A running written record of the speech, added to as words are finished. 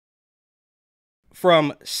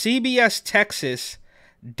from CBS Texas,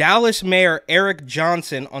 Dallas Mayor Eric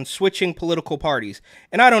Johnson on switching political parties.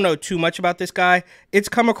 And I don't know too much about this guy. It's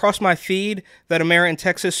come across my feed that a mayor in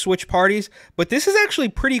Texas switched parties, but this is actually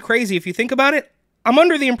pretty crazy if you think about it. I'm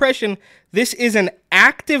under the impression this is an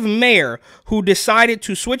active mayor who decided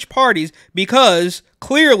to switch parties because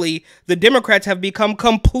clearly the Democrats have become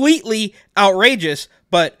completely outrageous.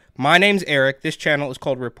 But my name's Eric. This channel is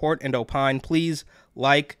called Report and Opine. Please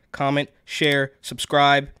like, comment, share,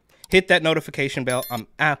 subscribe. Hit that notification bell. I'm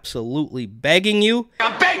absolutely begging you.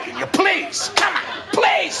 I'm begging you, please. Come on,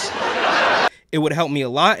 please. It would help me a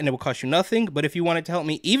lot and it would cost you nothing. But if you wanted to help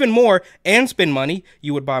me even more and spend money,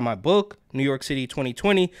 you would buy my book, New York City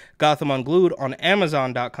 2020, Gotham Unglued, on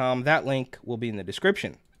Amazon.com. That link will be in the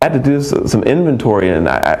description. I had to do some inventory, and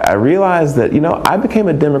I realized that, I became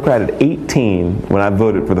a Democrat at 18 when I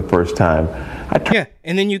voted for the first time. Yeah,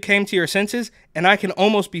 and then you came to your senses, and I can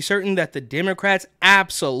almost be certain that the Democrats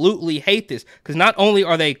absolutely hate this, because not only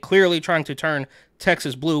are they clearly trying to turn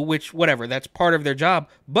Texas blue, which, whatever, that's part of their job,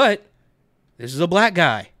 but this is a black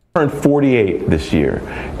guy. I turned 48 this year,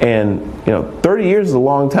 and 30 years is a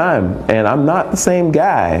long time, and I'm not the same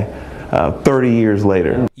guy 30 years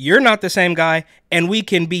later. You're not the same guy, and we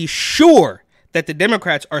can be sure that the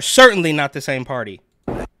Democrats are certainly not the same party.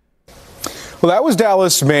 Well, that was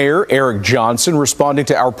Dallas Mayor Eric Johnson responding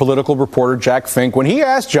to our political reporter Jack Fink when he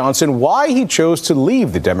asked Johnson why he chose to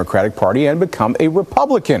leave the Democratic Party and become a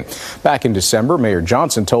Republican. Back in December, Mayor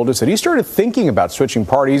Johnson told us that he started thinking about switching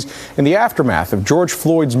parties in the aftermath of George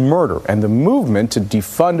Floyd's murder and the movement to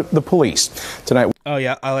defund the police. Tonight. Oh,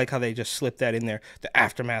 yeah, I like how they just slipped that in there. The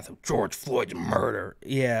aftermath of George Floyd's murder.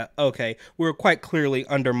 Yeah, okay. We're quite clearly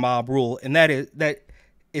under mob rule, and that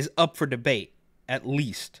is up for debate, at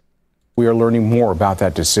least. We are learning more about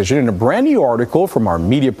that decision in a brand new article from our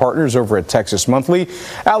media partners over at Texas Monthly.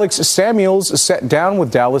 Alex Samuels sat down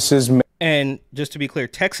with Dallas's. And just to be clear,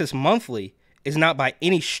 Texas Monthly is not by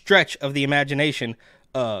any stretch of the imagination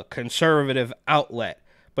a conservative outlet.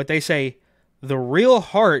 But they say the real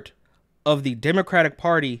heart of the Democratic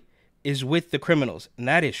Party is with the criminals. And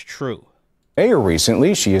that is true. Mayor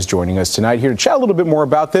recently. She is joining us tonight here to chat a little bit more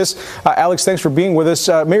about this. Alex, thanks for being with us.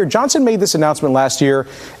 Mayor Johnson made this announcement last year,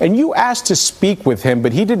 and you asked to speak with him,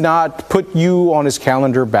 but he did not put you on his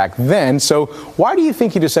calendar back then. So why do you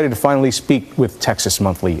think he decided to finally speak with Texas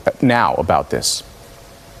Monthly now about this?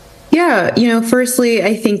 Yeah, firstly,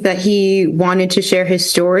 I think that he wanted to share his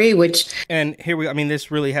story, And here I mean,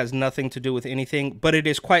 this really has nothing to do with anything, but it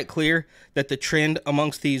is quite clear that the trend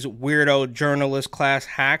amongst these weirdo journalist class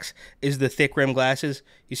hacks is the thick rim glasses.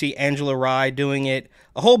 You see Angela Rye doing it.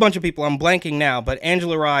 A whole bunch of people, I'm blanking now, but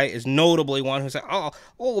Angela Rye is notably one who's like,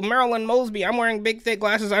 oh, Marilyn Mosby, I'm wearing big, thick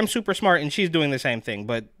glasses, I'm super smart, and she's doing the same thing,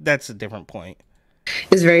 but that's a different point.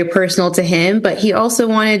 Is very personal to him, but he also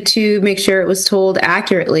wanted to make sure it was told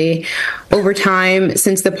accurately. Over time,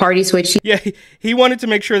 since the party switch. Yeah, he wanted to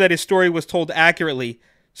make sure that his story was told accurately,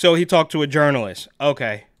 so he talked to a journalist.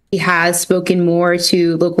 Okay. He has spoken more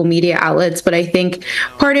to local media outlets, but I think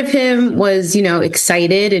part of him was,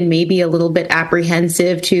 excited and maybe a little bit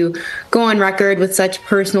apprehensive to go on record with such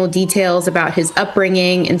personal details about his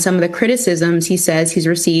upbringing and some of the criticisms he says he's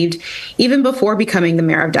received even before becoming the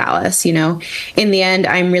mayor of Dallas. In the end,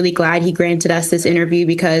 I'm really glad he granted us this interview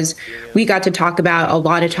because we got to talk about a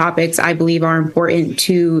lot of topics I believe are important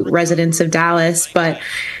to residents of Dallas, but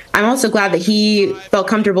I'm also glad that he felt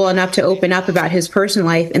comfortable enough to open up about his personal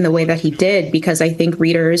life in the way that he did, because I think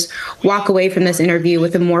readers walk away from this interview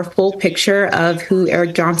with a more full picture of who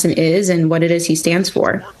Eric Johnson is and what it is he stands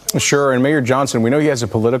for. Sure. And Mayor Johnson, we know he has a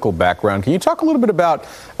political background. Can you talk a little bit about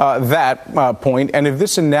that point, and if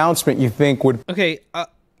this announcement you think would... Okay,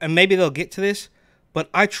 and maybe they'll get to this, but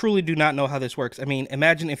I truly do not know how this works. I mean,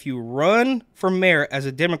 imagine if you run for mayor as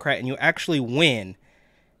a Democrat and you actually win,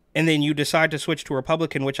 and then you decide to switch to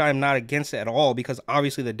Republican, which I am not against at all, because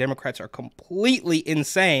obviously the Democrats are completely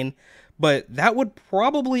insane, but that would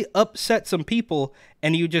probably upset some people,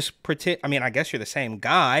 and you just pretend, I mean, I guess you're the same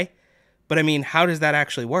guy, but I mean, how does that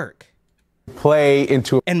actually work? Play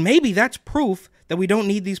into... And maybe that's proof that we don't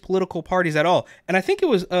need these political parties at all. And I think it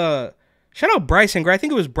was, shout out Bryson, I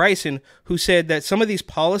think it was Bryson who said that some of these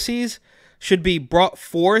policies should be brought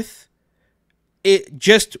forth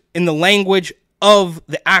just in the language of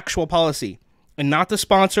the actual policy and not the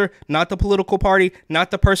sponsor, not the political party, not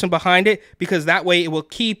the person behind it, because that way it will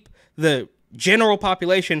keep the general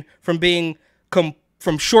population from being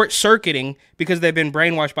from short-circuiting because they've been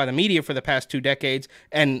brainwashed by the media for the past 2 decades,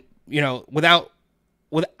 and without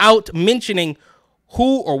mentioning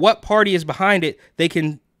who or what party is behind it, they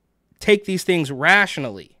can take these things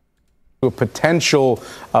rationally. A potential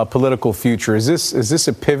political future. Is this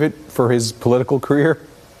a pivot for his political career?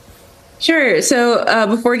 Sure. So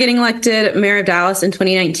before getting elected mayor of Dallas in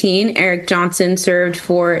 2019, Eric Johnson served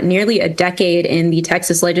for nearly a decade in the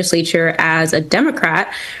Texas legislature as a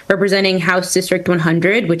Democrat, representing House District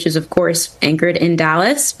 100, which is, of course, anchored in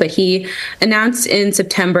Dallas. But he announced in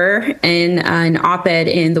September in an op-ed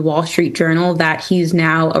in the Wall Street Journal that he's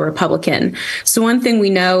now a Republican. So one thing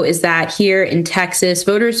we know is that here in Texas,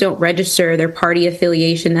 voters don't register their party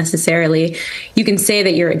affiliation necessarily. You can say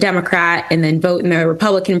that you're a Democrat and then vote in the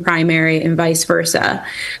Republican primary and vice versa.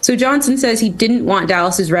 So Johnson says he didn't want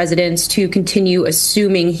Dallas's residents to continue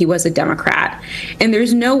assuming he was a Democrat. And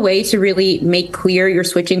there's no way to really make clear you're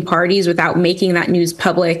switching parties without making that news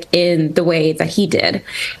public in the way that he did.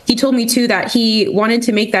 He told me, too, that he wanted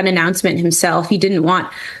to make that announcement himself. He didn't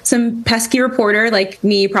want some pesky reporter like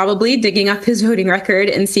me probably digging up his voting record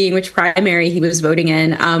and seeing which primary he was voting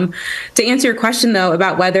in. To answer your question, though,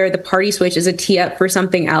 about whether the party switch is a tee-up for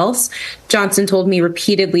something else, Johnson told me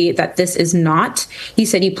repeatedly that this is not. He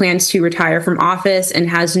said he plans to retire from office and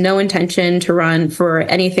has no intention to run for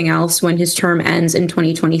anything else when his term ends in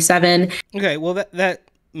 2027. Okay, well, that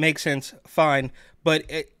makes sense. Fine. But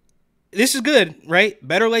this is good, right?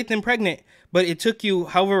 Better late than pregnant. But it took you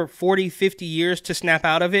however 40, 50 years to snap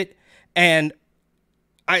out of it. And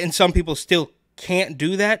some people still can't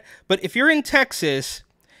do that. But if you're in Texas,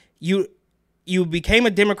 you became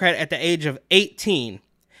a Democrat at the age of 18.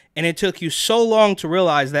 And it took you so long to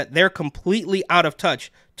realize that they're completely out of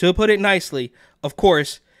touch, to put it nicely, of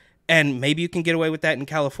course. And maybe you can get away with that in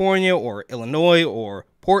California or Illinois or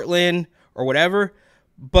Portland or whatever.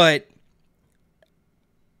 But,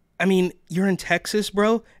 I mean, you're in Texas,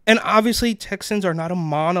 bro. And obviously Texans are not a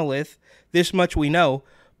monolith. This much we know.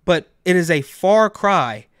 But it is a far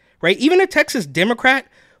cry, right? Even a Texas Democrat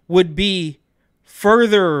would be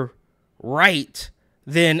further right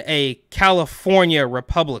than a California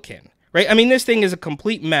Republican, right? I mean, this thing is a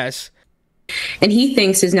complete mess. And he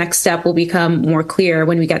thinks his next step will become more clear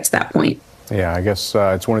when we get to that point. Yeah, I guess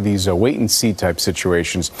it's one of these wait-and-see type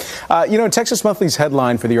situations. In Texas Monthly's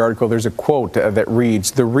headline for the article, there's a quote that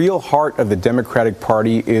reads, "The real heart of the Democratic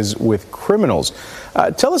Party is with criminals."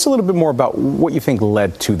 Tell us a little bit more about what you think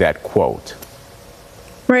led to that quote.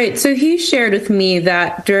 Right. So he shared with me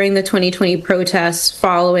that during the 2020 protests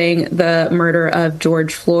following the murder of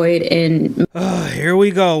George Floyd here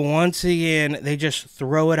we go. Once again, they just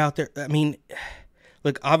throw it out there. I mean,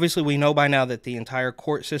 look, obviously we know by now that the entire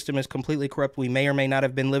court system is completely corrupt. We may or may not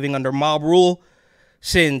have been living under mob rule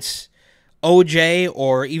since OJ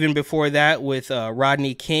or even before that with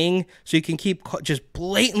Rodney King. So you can keep just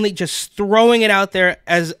blatantly just throwing it out there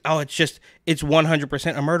as, it's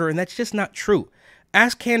 100% a murder. And that's just not true.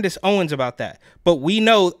 Ask Candace Owens about that. But we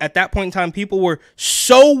know at that point in time, people were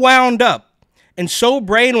so wound up and so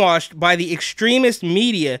brainwashed by the extremist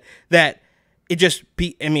media that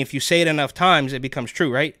if you say it enough times, it becomes true,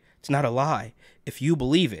 right? It's not a lie if you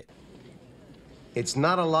believe it. It's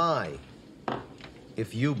not a lie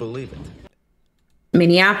if you believe it.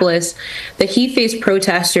 Minneapolis, that he faced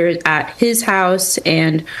protesters at his house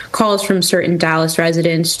and calls from certain Dallas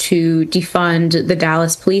residents to defund the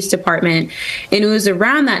Dallas Police Department. And it was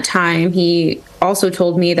around that time he also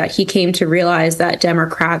told me that he came to realize that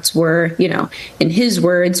Democrats were, in his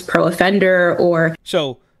words, pro-offender or...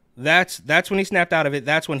 So that's when he snapped out of it.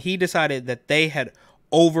 That's when he decided that they had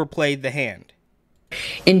overplayed the hand.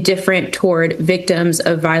 Indifferent toward victims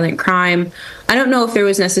of violent crime. I don't know if there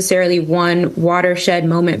was necessarily one watershed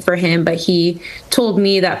moment for him, but he told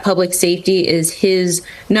me that public safety is his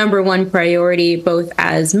number one priority, both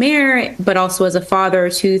as mayor, but also as a father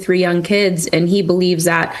to 3 young kids. And he believes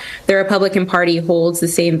that the Republican Party holds the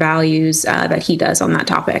same values that he does on that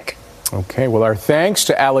topic. Okay, well, our thanks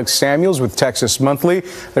to Alex Samuels with Texas Monthly.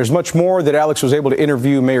 There's much more that Alex was able to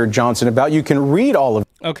interview Mayor Johnson about. You can read all of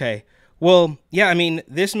it. Okay. Well, yeah, I mean,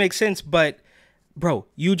 this makes sense, but bro,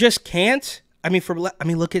 you just can't.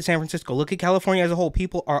 Look at San Francisco, look at California as a whole.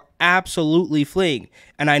 People are absolutely fleeing.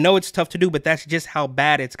 And I know it's tough to do, but that's just how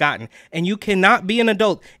bad it's gotten. And you cannot be an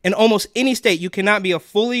adult in almost any state. You cannot be a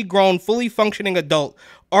fully grown, fully functioning adult,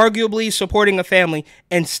 arguably supporting a family,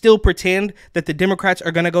 and still pretend that the Democrats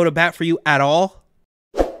are going to go to bat for you at all.